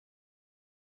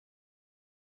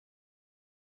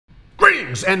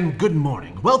Greetings and good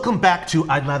morning. Welcome back to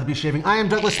I'd Lather Be Shaving. I am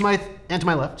Douglas Smythe, and to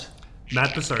my left, Matt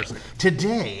Pisarczyk.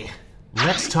 Today,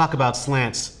 let's talk about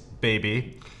slants,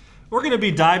 baby. We're going to be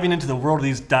diving into the world of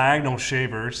these diagonal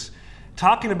shavers,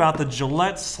 talking about the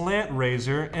Gillette slant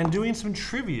razor, and doing some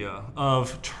trivia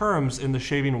of terms in the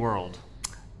shaving world.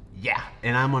 Yeah,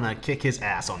 and I'm gonna kick his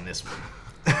ass on this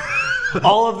one.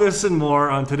 All of this and more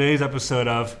on today's episode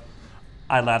of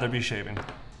I'd Lather Be Shaving.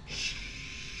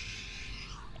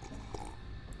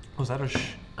 Was that a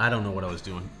shh? I don't know what I was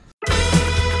doing.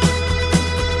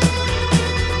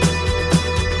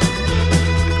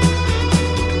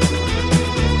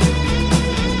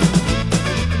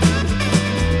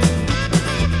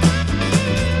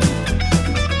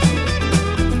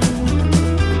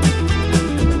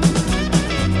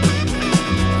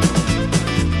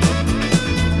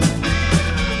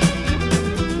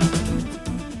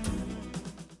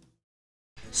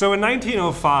 So in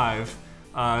 1905,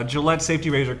 Gillette Safety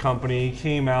Razor Company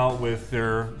came out with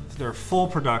their full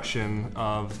production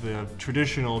of the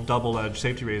traditional double-edged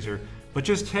safety razor. But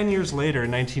just 10 years later,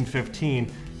 in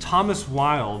 1915, Thomas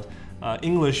Wilde,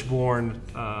 English-born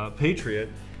patriot,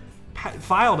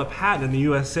 filed a patent in the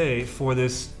USA for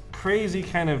this crazy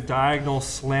kind of diagonal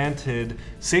slanted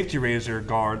safety razor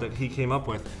guard that he came up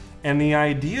with. And the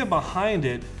idea behind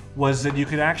it was that you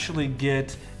could actually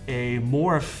get a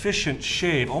more efficient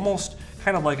shave, almost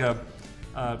kind of like a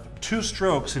two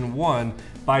strokes in one,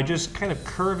 by just kind of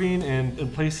curving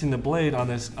and placing the blade on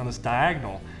this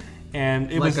diagonal. And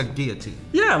it was like a guillotine.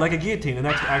 Yeah, like a guillotine, and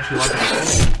that's actually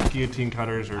like guillotine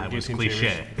cutters or guillotine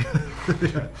cliche.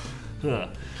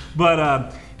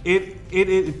 But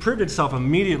it proved itself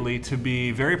immediately to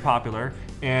be very popular,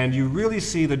 and you really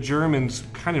see the Germans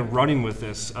kind of running with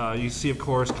this. You see, of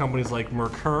course, companies like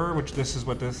Merkur, which this is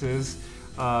what this is.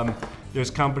 There's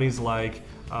companies like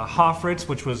Hofritz,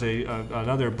 which was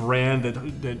another brand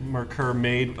that Merkur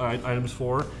made items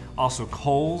for. Also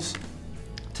Kohl's.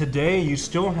 Today you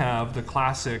still have the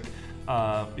classic,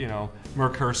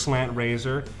 Merkur slant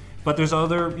razor, but there's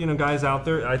other guys out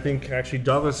there. I think actually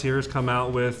Douglas here has come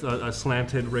out with a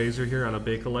slanted razor here on a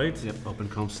Bakelite. Yep, open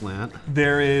comb slant.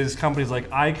 There is companies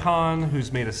like Icon,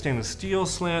 who's made a stainless steel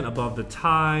slant above the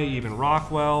tie, even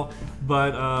Rockwell.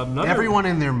 But everyone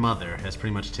and their mother has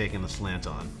pretty much taken the slant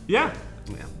on. Yeah.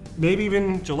 Yeah. Maybe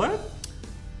even Gillette?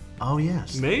 Oh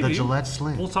yes, maybe. The Gillette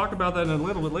slant. We'll talk about that in a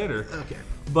little bit later. Okay.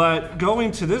 But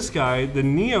going to this guy, the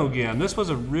Neogam, this was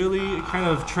a really kind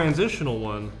of transitional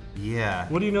one. Yeah.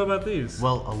 What do you know about these?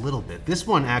 Well, a little bit. This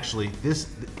one actually, this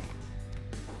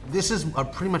is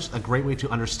pretty much a great way to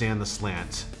understand the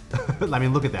slant. I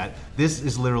mean, look at that. This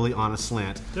is literally on a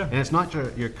slant. Yeah. And it's not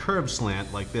your curved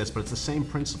slant like this, but it's the same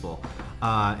principle.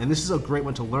 And this is a great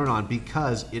one to learn on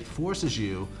because it forces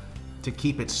you to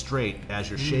keep it straight as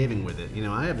you're shaving with it.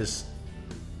 I have this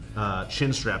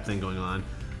chin strap thing going on,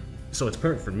 so it's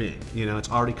perfect for me. It's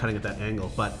already cutting at that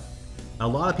angle, but a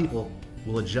lot of people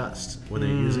will adjust when they're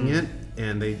using it,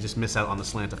 and they just miss out on the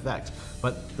slant effect.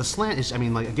 But the slant is,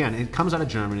 again, it comes out of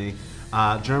Germany.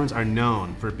 Germans are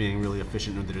known for being really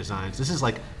efficient with their designs. This is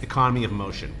like economy of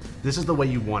motion. This is the way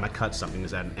you want to cut something,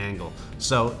 is at an angle.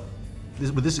 So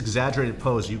with this exaggerated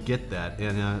pose, you get that.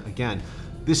 And again,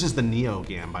 this is the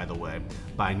Neogam, by the way,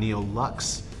 by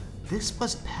Neolux. This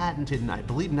was patented in, I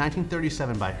believe,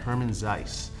 1937 by Hermann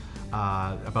Zeiss.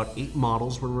 About 8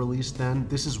 models were released then.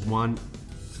 This is one.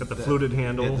 It's got the fluted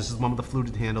handle. Yeah, this is one with the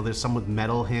fluted handle. There's some with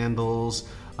metal handles.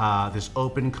 There's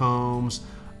open combs,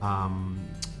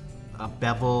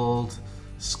 beveled,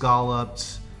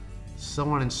 scalloped, so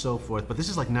on and so forth. But this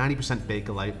is like 90%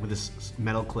 Bakelite with this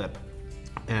metal clip.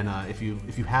 And if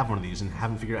you have one of these and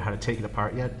haven't figured out how to take it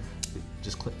apart yet, it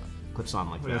just clips on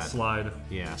like that. A slide.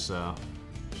 Yeah, so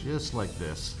just like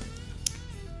this.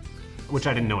 Which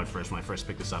I didn't know at first when I first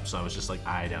picked this up, so I was just like,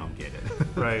 I don't get it.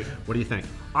 Right. What do you think?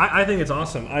 I think it's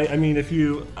awesome. I mean,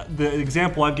 the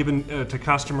example I've given to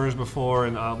customers before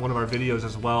in one of our videos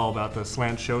as well about the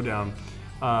slant showdown,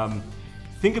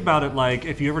 think about it like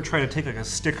if you ever try to take like a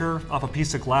sticker off a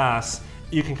piece of glass,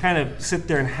 you can kind of sit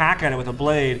there and hack at it with a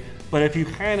blade, but if you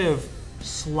kind of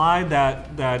slide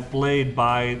that blade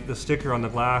by the sticker on the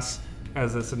glass,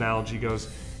 as this analogy goes,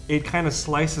 it kind of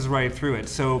slices right through it.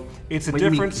 So it's a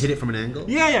difference. You mean hit it from an angle?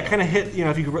 Yeah, kind of hit.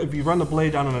 If you run the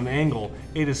blade down on an angle,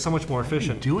 it is so much more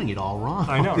efficient. You're doing it all wrong.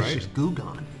 I know, right? It's just goo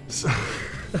gone.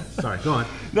 Sorry, go on.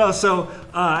 No, so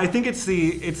I think it's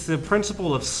the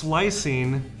principle of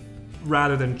slicing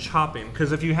rather than chopping.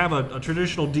 Because if you have a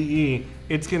traditional DE,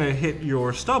 it's going to hit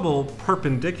your stubble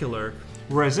perpendicular.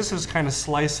 Whereas this is kind of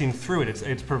slicing through it.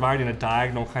 It's providing a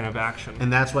diagonal kind of action.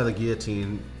 And that's why the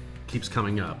guillotine keeps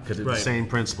coming up because it's Right. the same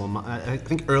principle. I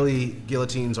think early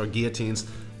guillotines or guillotines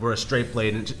were a straight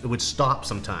blade, and it would stop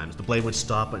sometimes. The blade would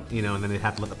stop, and then they'd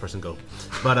have to let the person go.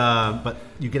 But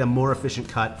you get a more efficient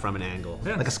cut from an angle,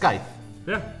 Yeah. like a scythe.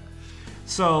 Yeah.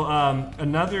 So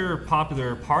another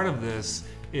popular part of this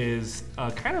is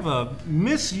kind of a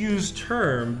misused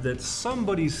term that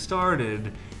somebody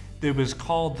started that was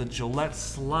called the Gillette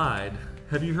slide.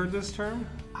 Have you heard this term?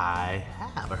 I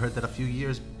have. I heard that a few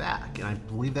years back, and I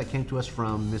believe that came to us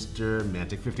from Mr.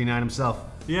 Mantic59 himself.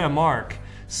 Yeah, Mark.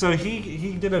 So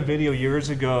he did a video years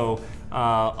ago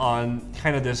on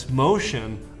kind of this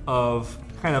motion of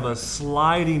kind of a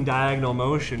sliding diagonal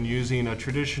motion using a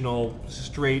traditional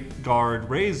straight guard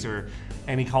razor,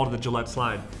 and he called it the Gillette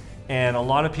slide. And a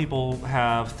lot of people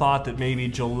have thought that maybe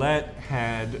Gillette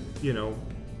had,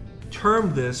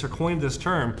 termed this or coined this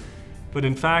term, but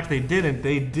in fact they didn't.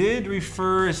 They did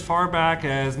refer as far back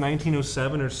as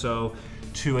 1907 or so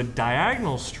to a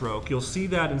diagonal stroke. You'll see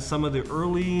that in some of the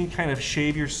early kind of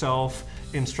shave yourself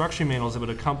instruction manuals that would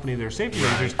accompany their safety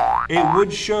razors. It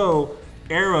would show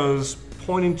arrows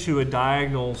pointing to a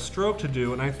diagonal stroke to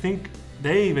do, and I think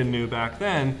they even knew back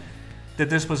then that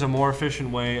this was a more efficient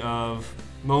way of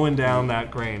mowing down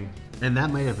that grain. And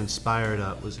that may have inspired,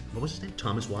 what was his name?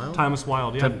 Thomas Wilde? Thomas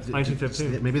Wilde, yeah,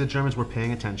 1915. Maybe the Germans were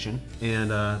paying attention,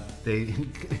 and they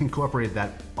incorporated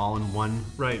that all in one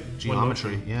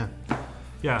geometry. Yeah.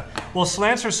 Yeah, well,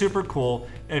 slants are super cool.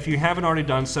 If you haven't already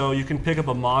done so, you can pick up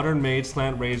a modern-made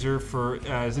slant razor for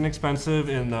as inexpensive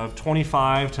in the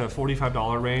 $25 to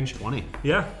 $45 range. 20.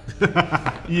 Yeah.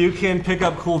 You can pick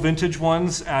up cool vintage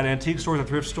ones at antique stores or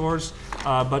thrift stores.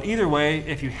 But either way,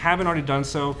 if you haven't already done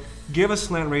so, give a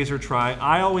slant razor a try.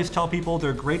 I always tell people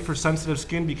they're great for sensitive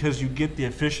skin because you get the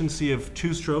efficiency of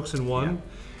 2 strokes in one. Yeah.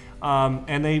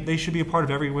 And they should be a part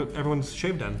of everyone's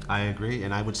shave den. I agree,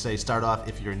 and I would say start off,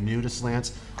 if you're new to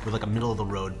slants, with like a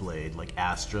middle-of-the-road blade, like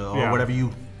Astra, or whatever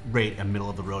you rate a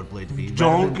middle-of-the-road blade to be.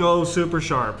 Don't go super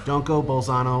sharp. Don't go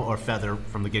Bolzano or Feather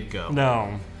from the get-go.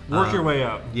 No. Work your way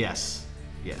up. Yes,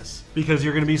 yes. Because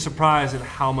you're going to be surprised at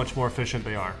how much more efficient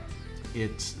they are.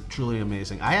 It's truly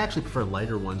amazing. I actually prefer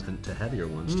lighter ones to heavier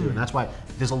ones, too, and that's why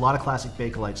there's a lot of classic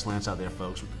Bakelite slants out there,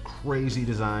 folks, with crazy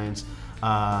designs.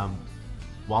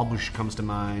 Walbush comes to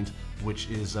mind, which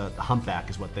is a humpback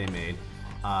is what they made.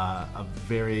 A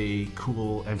very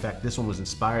cool, in fact, this one was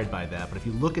inspired by that, but if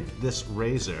you look at this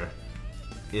razor,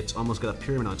 it's almost got a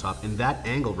pyramid on top, and that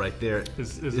angle right there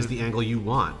is the angle you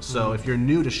want. So if you're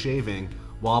new to shaving,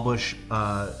 Walbush,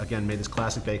 again, made this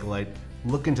classic Bakelite.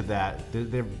 Look into that.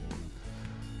 They're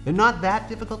not that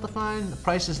difficult to find. The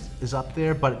price is up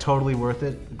there, but totally worth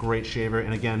it. Great shaver,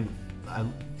 and again,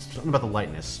 something about the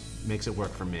lightness makes it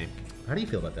work for me. How do you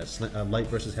feel about that? Light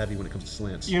versus heavy when it comes to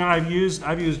slants? I've used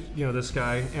this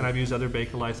guy, and I've used other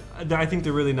Bakelites. I think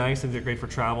they're really nice and they're great for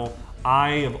travel.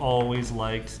 I have always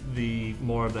liked the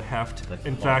more of the heft. Like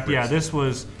in fact, yeah, this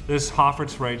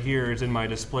Hoffert's right here is in my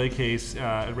display case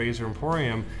at Razor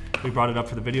Emporium. We brought it up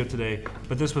for the video today,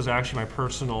 but this was actually my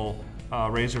personal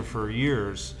razor for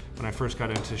years when I first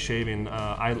got into shaving.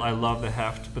 I love the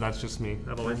heft, but that's just me.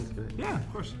 I've always, yeah,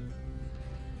 of course.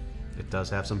 It does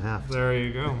have some heft. There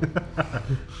you go.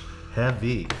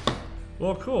 Heavy.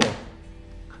 Well, cool.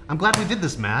 I'm glad we did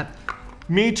this, Matt.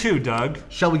 Me too, Doug.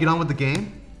 Shall we get on with the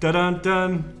game?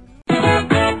 Dun-dun-dun.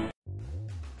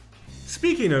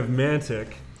 Speaking of Mantic,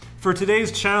 for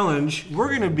today's challenge, we're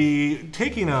going to be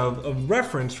taking a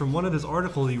reference from one of his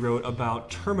articles he wrote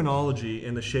about terminology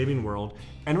in the shaving world,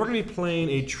 and we're going to be playing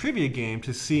a trivia game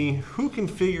to see who can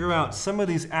figure out some of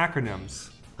these acronyms.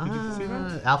 Did you see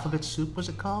that? Alphabet Soup, was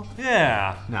it called?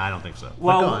 Yeah. No, I don't think so.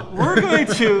 Well, we're going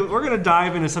to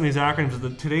dive into some of these acronyms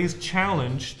of today's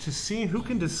challenge to see who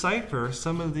can decipher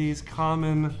some of these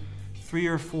common 3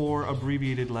 or 4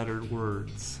 abbreviated lettered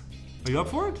words. Are you up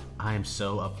for it? I am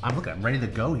so up. I'm ready to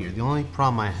go here. The only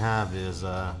problem I have is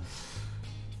I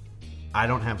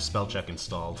don't have spell check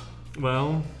installed.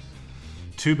 Well,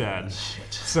 too bad.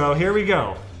 Shit. So here we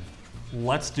go.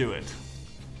 Let's do it.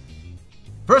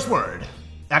 First word.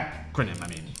 Acronym, I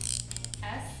mean.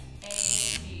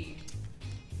 S-A-D.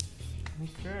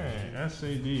 Okay,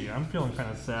 S-A-D. I'm feeling kind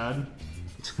of sad.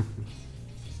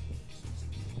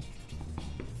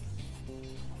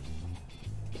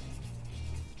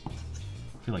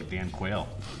 I feel like Dan Quayle.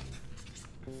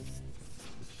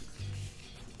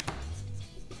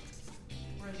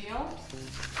 Reveal.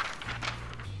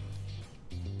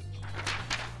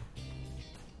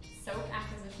 Soap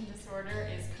acquisition disorder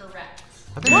is correct.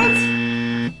 What?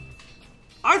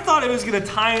 I thought it was going to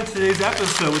tie into today's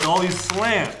episode with all these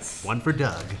slants. 1 for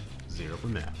Doug, 0 for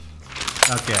Matt.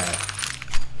 Okay.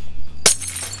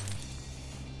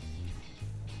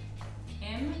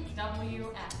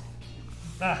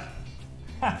 WF.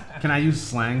 Can I use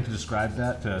slang to describe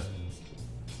that?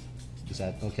 Is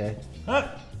that okay?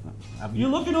 You're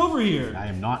looking over here. I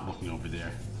am not looking over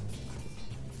there.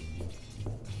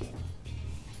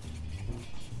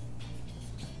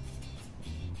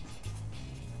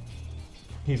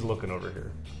 He's looking over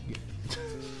here.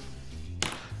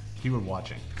 You were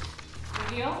watching.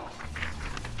 Reveal.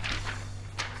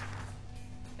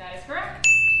 That is correct.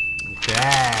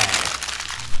 Okay.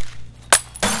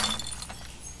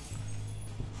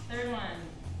 Third one.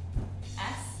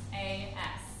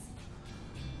 SAS.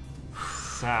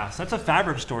 Sass. That's a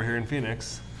fabric store here in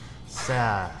Phoenix.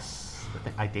 Sass.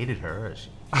 I dated her.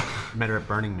 Met her at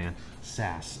Burning Man.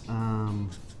 Sass.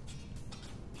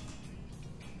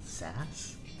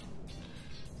 Sass?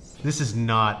 This is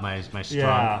not my strong.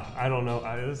 Yeah, I don't know.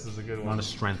 This is a good one. Not a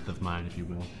strength of mine, if you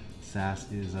will. Sass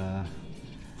is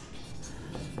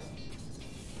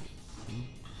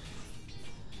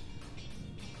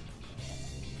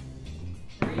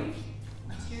 3,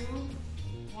 2,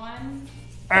 1.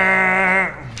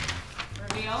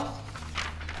 Reveal.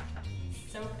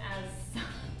 Soap as sun.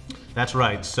 That's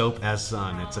right. Soap as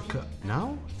sun. It's a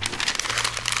no.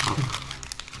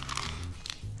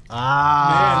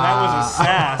 Man, that was a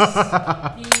sass.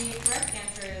 The correct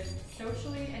answer is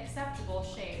socially acceptable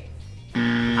shave.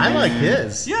 I like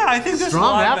his. Yeah, I think this is a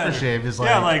strong lot better. aftershave is like.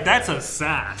 Yeah, like that's a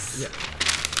sass. Yeah.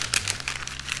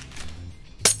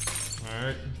 All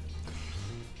right.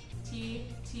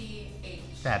 TTH.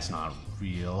 That's not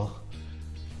real.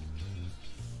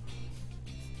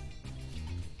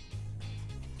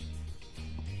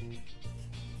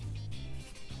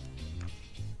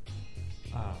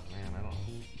 Oh man, I don't know.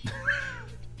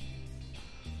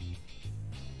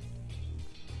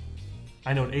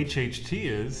 I know what HHT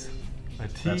is.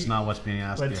 That's not what's being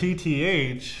asked But here.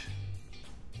 TTH.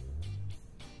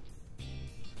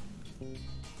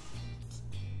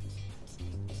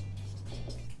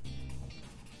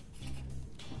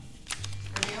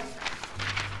 Reveal.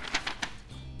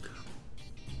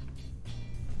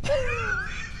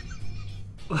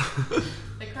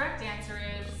 The correct answer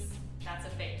is that's a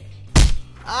fake.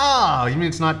 Oh, you mean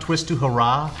it's not twist to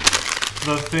hurrah?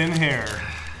 The thin hair.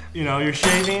 You know, you're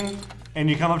shaving and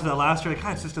you come up to that last hair, like,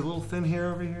 God, it's just a little thin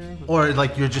hair over here. Or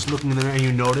like you're just looking in the mirror and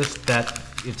you notice that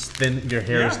it's thin, your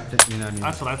hair is Yeah. thin, you know what I mean?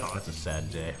 That's what I thought. That's a sad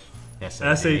day.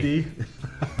 SAD.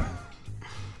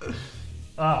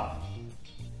 Ah.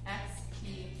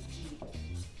 XPG.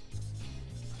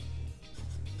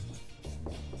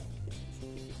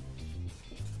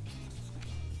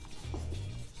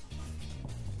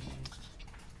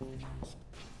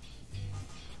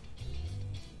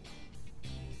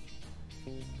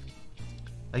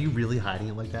 Are you really hiding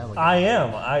it like that? Like, I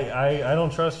am. I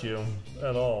don't trust you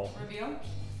at all. Reveal.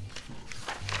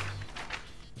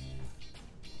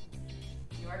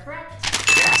 You are correct.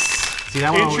 yes! See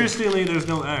that one? Interestingly, there's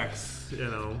no X, you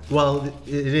know. Well,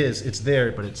 it is. It's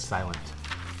there, but it's silent.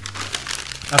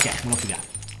 Okay, what else you got?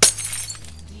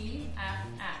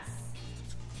 DFS.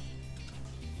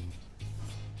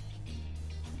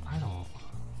 I don't.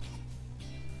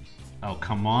 Oh,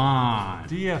 come on.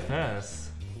 DFS.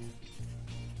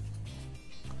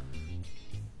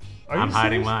 Are I'm you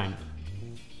hiding serious? mine.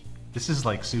 This is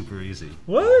like super easy.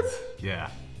 What? Yeah.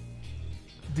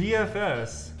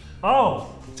 DFS.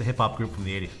 Oh. It's a hip hop group from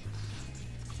the 80s.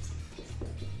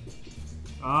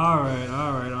 All right.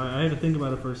 I had to think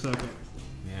about it for a second.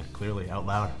 Yeah, clearly, out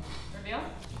loud. Reveal.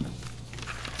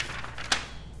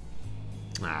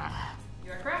 Ah.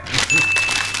 You are correct.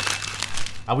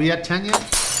 Are we at 10 yet?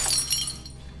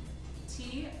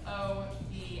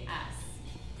 TOBS.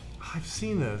 I've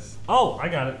seen this. Oh, I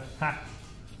got it. Ha.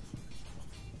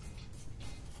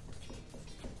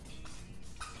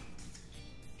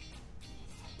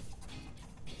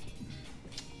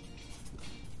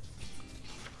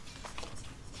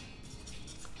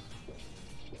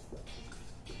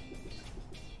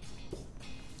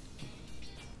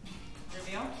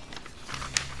 Reveal.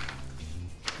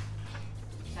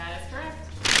 That is correct.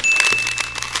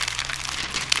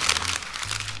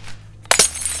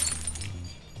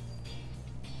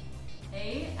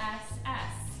 ASS.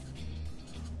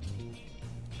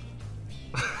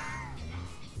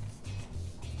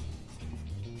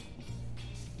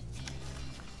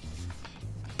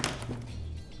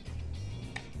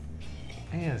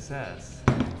 ASS.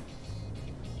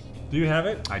 Do you have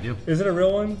it? I do. Is it a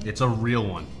real one? It's a real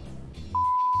one.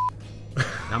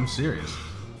 I'm serious.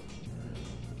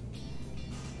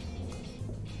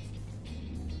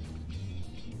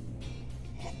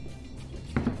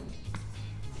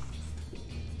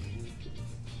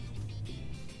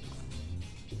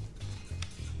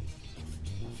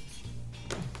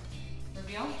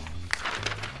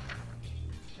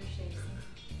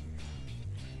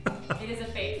 It is a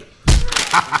fake.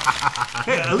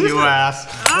 Hey, at least You ass.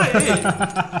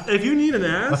 Hey, if you need an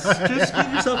ass, just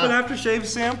give yourself an aftershave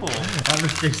sample.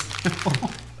 Aftershave sample.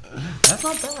 That's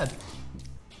not bad.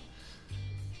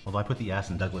 Although I put the ass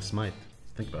in Douglas Smythe.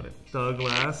 Think about it.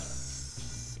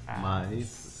 Douglas Smythe.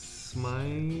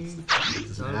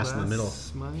 There's an ass in the middle.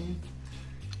 Smythe.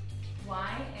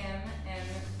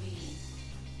 YMMV.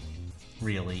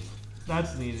 Really?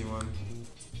 That's an easy one.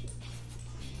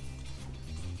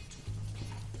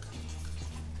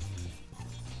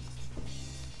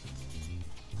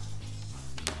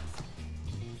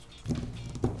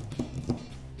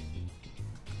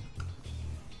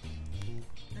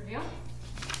 Reveal.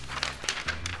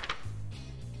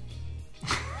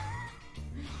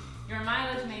 Your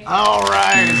mileage may. All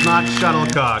right, it's not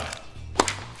shuttlecock.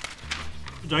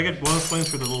 Do I get bonus points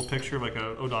for the little picture of like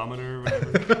a odometer or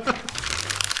whatever?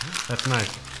 That's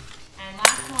nice. And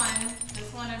last one.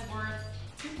 This one is worth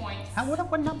 2 points.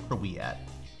 What number are we at?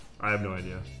 I have no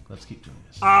idea. Let's keep doing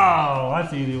this. Oh,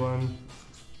 that's the easy one.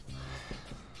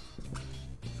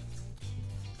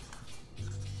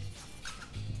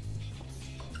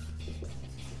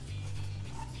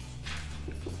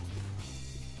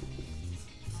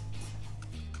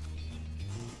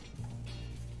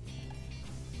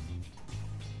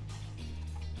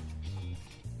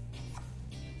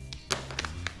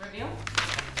 Reveal.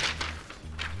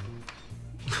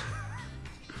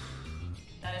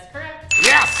 That is correct.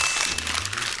 Yes!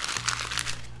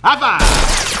 High five!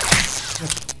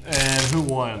 And who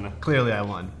won? Clearly I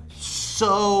won.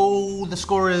 So the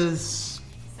score is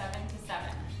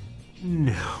 7-7.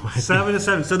 no.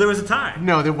 7-7. So there was a tie.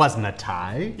 No, there wasn't a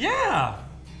tie. Yeah.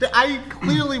 I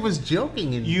clearly was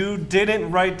joking. And You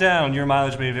didn't write down your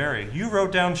mileage may vary. You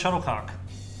wrote down shuttlecock.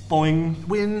 Boing.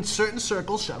 when certain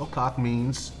circles, shuttlecock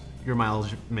means your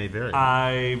mileage may vary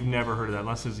I've never heard of that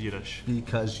unless it's Yiddish.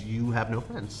 because you have no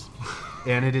friends,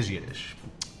 and it is Yiddish.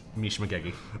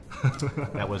 Shmegegi.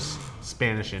 That was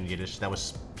Spanish and Yiddish. That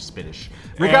was Spiddish.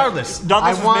 Regardless,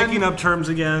 Douglas I was won. making up terms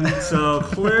again, so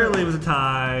clearly it was a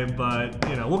tie. But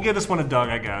you know, we'll give this one to Doug,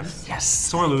 I guess. Yes.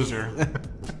 Sore loser.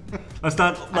 Let's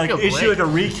not like feel issue great. like a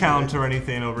recount or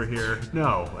anything over here.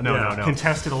 No.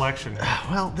 Contested election.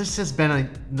 Well, this has been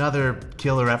another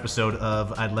killer episode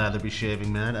of I'd Lather Be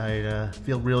Shaving, Matt. I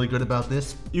feel really good about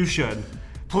this. You should.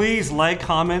 Please like,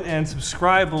 comment, and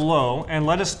subscribe below, and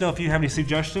let us know if you have any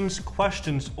suggestions,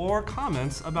 questions, or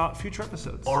comments about future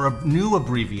episodes. Or new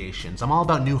abbreviations. I'm all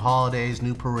about new holidays,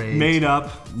 new parades. Made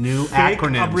up, new fake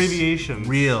acronyms. abbreviations.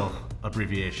 Real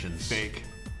abbreviations. Fake.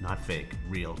 Not fake,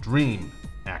 real. Dream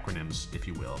acronyms, if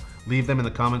you will. Leave them in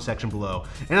the comment section below.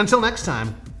 And until next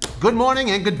time, good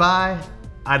morning and goodbye.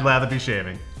 I'd lather be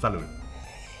shaving. Salud.